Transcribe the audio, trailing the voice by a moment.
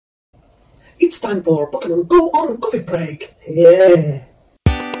It's time for Pokemon Go on coffee break. Yeah.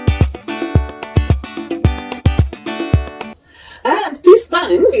 And this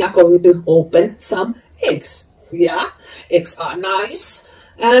time we are going to open some eggs. Yeah, eggs are nice.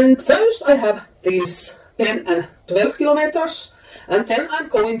 And first I have these 10 and 12 kilometers. And then I'm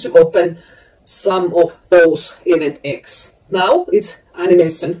going to open some of those event eggs. Now it's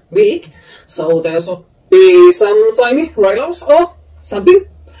animation week, so there's be some shiny Rielos or something.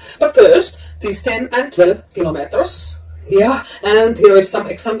 But first, these 10 and 12 kilometers. Yeah, and here is some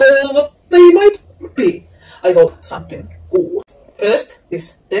example what they might be. I hope something good. First,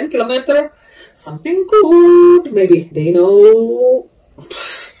 this 10 kilometer, something good. Maybe they know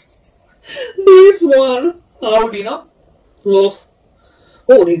this one. How do you know? Oh,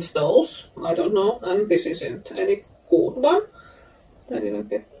 who needs those? I don't know. And this isn't any good one. I didn't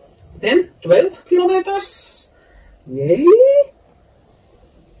get. Then 12 kilometers. Yay!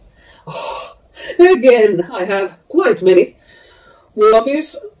 Oh, again, I have quite many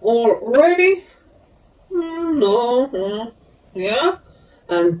lobbies already. No. Yeah.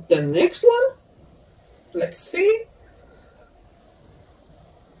 And the next one. Let's see.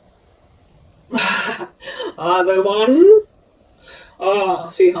 Other one.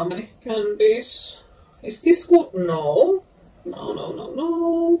 See how many candies. Is this good? No.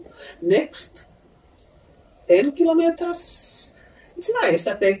 No. Next. 10 kilometers. It's nice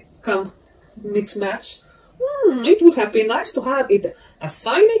that they come mix match. It would have been nice to have it as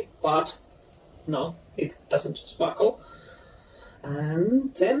shiny, but no, it doesn't sparkle.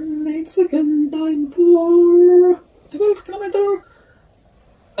 And then it's again time for 12 kilometer.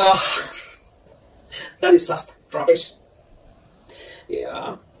 That is just rubbish.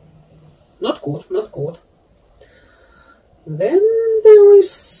 Yeah, not good. Then there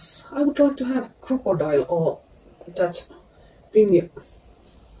is, I would like to have crocodile or that thing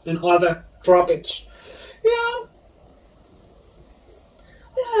and other rubbish. Yeah,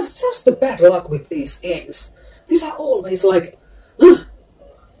 I have just a bad luck with these eggs. These are always like,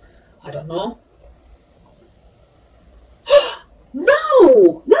 I don't know.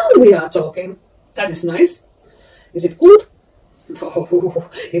 Now we are talking. That is nice. Is it good? No,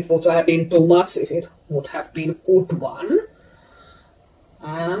 it would have been too much if it would have been a good one.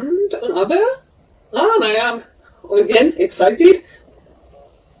 And another. And I am again excited.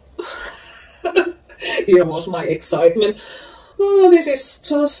 Here was my excitement. Oh, this is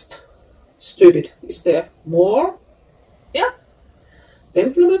just stupid. Is there more? Yeah.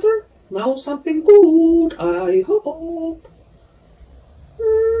 10 kilometer. Now something good, I hope.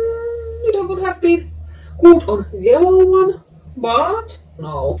 It would have been good on yellow one, but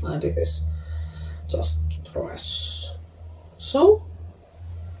no, and it is just trash. So,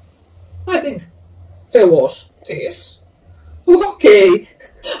 I think there was this. Okay,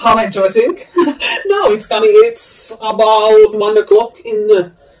 how interesting. Now it's coming, it's about 1 o'clock in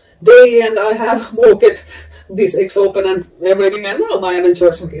the day and I have walked this eggs open and everything, and now my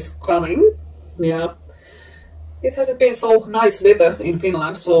adventurous week is coming. Yeah. It hasn't been so nice weather in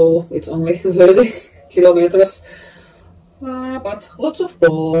Finland, so it's only 30 kilometers. But lots of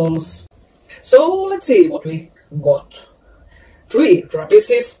balls. So let's see what we got. 3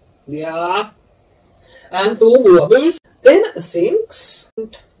 trapezies. Yeah. And 2 Woobus. Then Sinks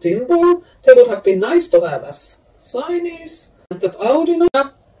and Timber. They would have been nice to have as shinies. And that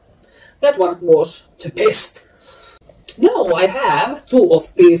Audina. That one was the best. Now I have 2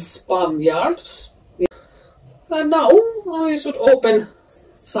 of these Spaniards. And now I should open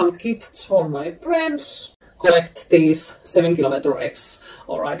some gifts for my friends. Collect these 7 kilometer eggs.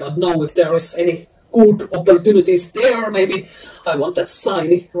 Or I don't know if there is any good opportunities there. Maybe I want that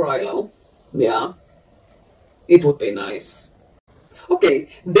shiny Riolu. Yeah. It would be nice. Okay,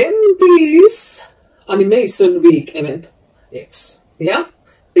 then these animation week event eggs. Yeah.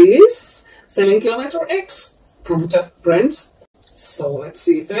 These 7 kilometer eggs from the friends. So let's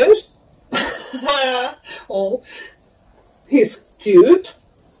see first. Oh, he's cute.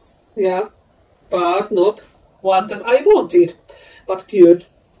 Yeah, but not one that I wanted. But cute.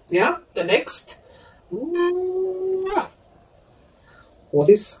 Yeah, the next. What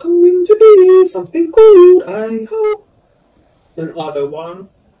is going to be? Something good, I hope. Another one.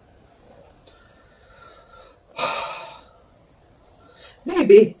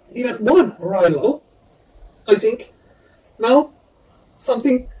 Maybe even one Riolu. I think. Now,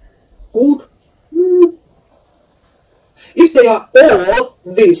 something good. If they are all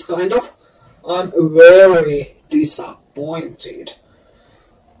this kind of, I'm very disappointed.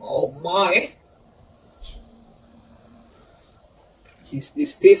 Oh my. Is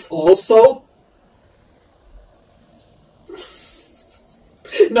this also?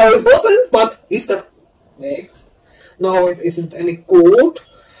 No, it wasn't, but is that... No, it isn't any good.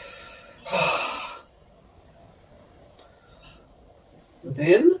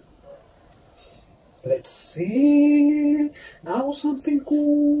 Then, let's see... Now something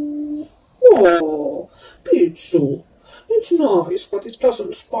cool. Oh, pizza. It's nice, but it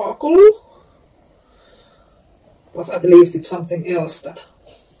doesn't sparkle. But at least it's something else that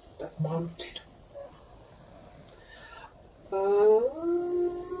mounted.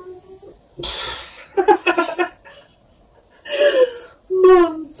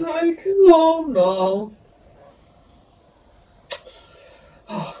 Montag, oh no.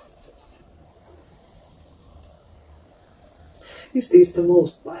 Is this the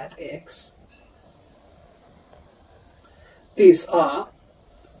most bad eggs? These are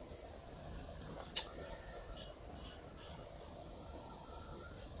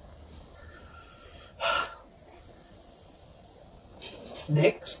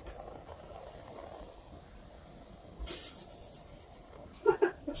next.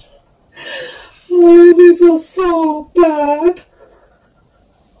 Oh, these are so bad.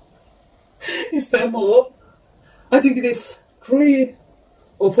 Is there more? I think it is 3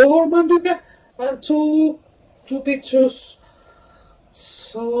 or 4 manduka and two pictures.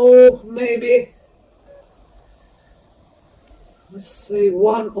 So maybe let's say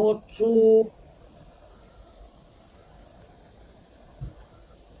 1 or 2.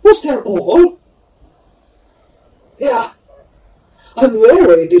 Was there all? Yeah. I'm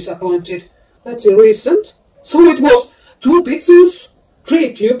very disappointed. Let's see recent. So it was 2 pizzas,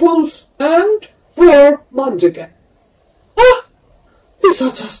 3 coupons and 4 manduka. Ah! These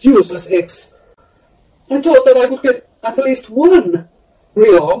are just useless eggs. I thought that I could get at least 1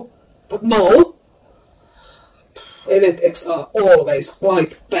 Riolu, but no. Event eggs are always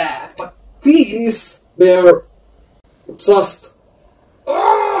quite bad, but these were just...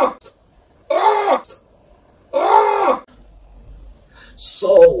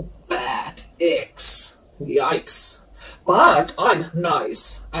 so bad eggs. Yikes. But I'm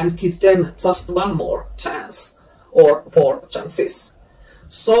nice and give them just 1 more chance, or 4 chances.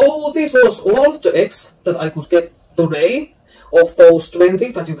 So this was all the eggs that I could get today. Of those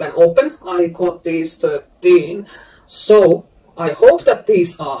 20 that you can open, I got these 13. So I hope that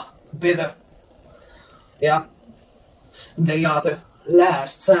these are better. Yeah, they are the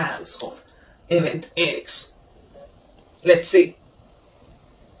last chance of event eggs. Let's see.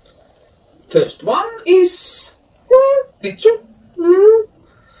 First one is picture.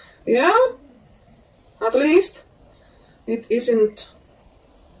 Yeah, at least it isn't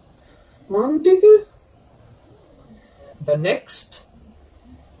manduka. The next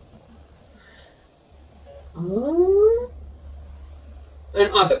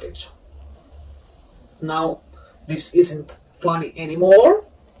another picture. Now this isn't funny anymore,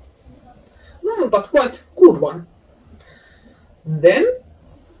 but quite good one. Then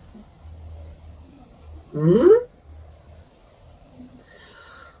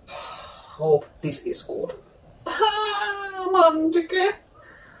hope this is good. Manduka.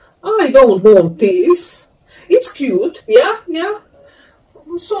 I don't want this. It's cute, yeah,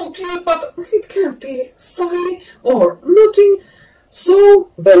 so cute, but it can't be shiny or nothing.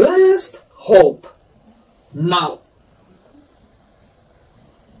 So the last hope now,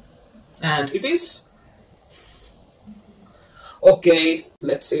 and it is okay.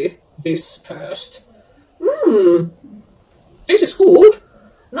 Let's see this first. This is good.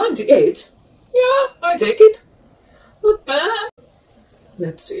 98. Yeah, I take it. Not bad.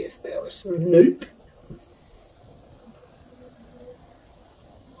 Let's see if there is nope.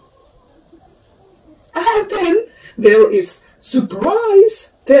 And then there is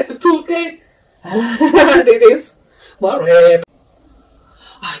surprise 2K, and it is Mareb.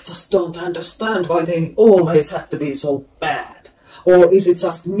 I just don't understand why they always have to be so bad. Or is it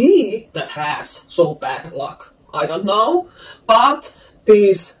just me that has so bad luck? I don't know. But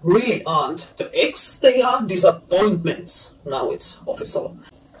these really aren't the eggs, they are disappointments. Now it's official.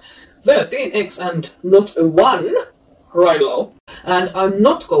 13 eggs and not a 1 Riolu. And I'm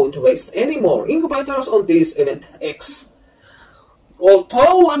not going to waste any more incubators on these event eggs.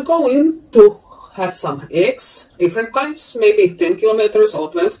 Although I'm going to hatch some eggs, different kinds, maybe 10 kilometers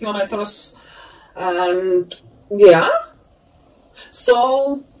or 12 kilometers. And yeah.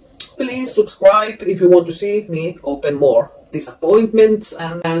 So please subscribe if you want to see me open more disappointments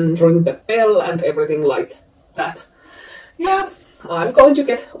and ring the bell and everything like that. Yeah, I'm going to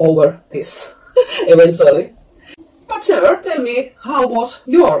get over this eventually. But sir, tell me, how was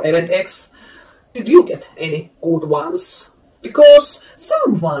your event eggs? Did you get any good ones? Because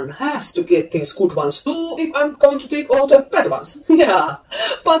someone has to get these good ones too if I'm going to take all the bad ones. Yeah,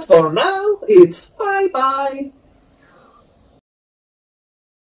 but for now, it's bye-bye.